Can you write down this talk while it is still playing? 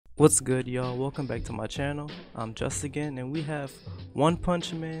What's good, y'all? Welcome back to my channel. I'm Jusagin, and we have One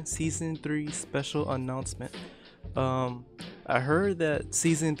Punch Man Season 3 special announcement. I heard that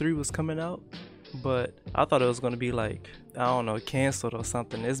Season 3 was coming out, but I thought it was going to be like, I don't know, canceled or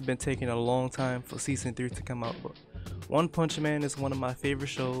something. It's been taking a long time for Season 3 to come out, but One Punch Man is one of my favorite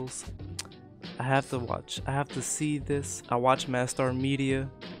shows. I have to watch. I have to see this. I watch Mastar Media,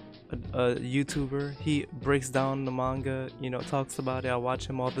 a YouTuber. He breaks down the manga, talks about it. I watch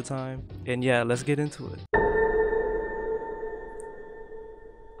him all the time. And yeah, let's get into it.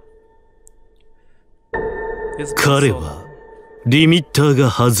 It's been so 彼はリミッター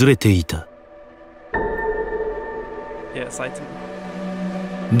が外れていた。 Yeah, Saitama.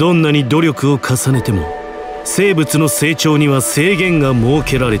 どんなに努力を重ねても生物の成長には制限が設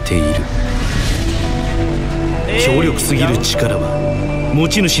けられている。強力すぎる力は持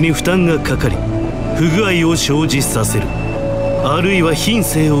ち主に負担がかかり不具合を生じさせる。あるいは品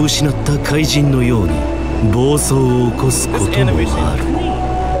性を失った怪人のように暴走を起こすこともある。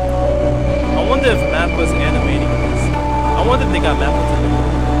 I wonder if Mappa's animating this. I wonder if they got Mappa to do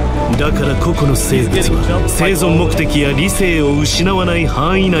it. だから個々の生物は生存目的や理性を失わない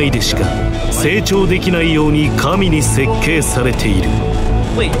範囲内でしか成長できないように神に設計されている。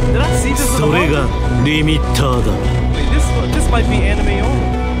 Wait, did I see this? それがリミッターだ。 Wait, this might be anime only.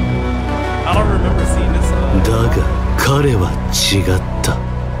 I don't remember seeing this. だが彼は違った。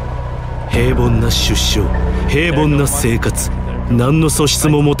平凡な出生、平凡な生活、何の素質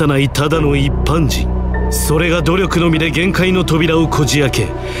も持たないただの一般人。それが努力のみで限界の扉をこじ開け、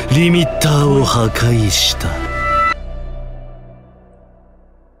リミッターを破壊した。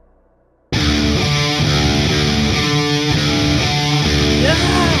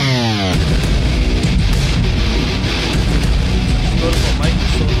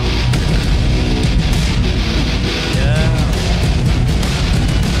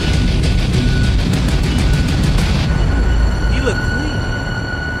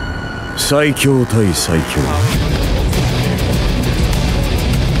 最強対最強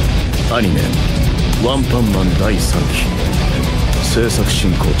アニメ「ワンパンマン」第3期制作進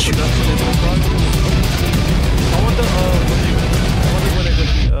行中。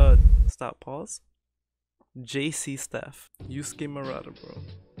 Stop, pause. JC Staff, Yusuke Murata, bro.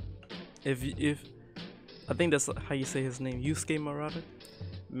 If I think that's how you say his name, Yusuke Murata.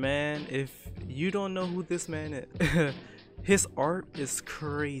 Man, if you don't know who this man is, his art is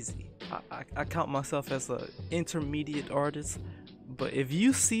crazy. I count myself as an intermediate artist, but if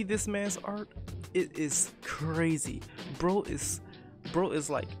you see this man's art, it is crazy. Bro is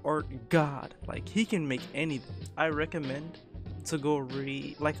like art god. Like, he can make anything. I recommend to go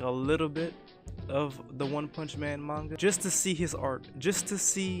read like a little bit of the One Punch Man manga just to see his art, just to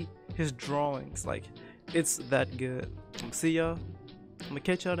see his drawings. Like, it's that good. See y'all. I'm gonna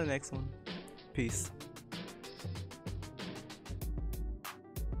catch y'all the next one. Peace.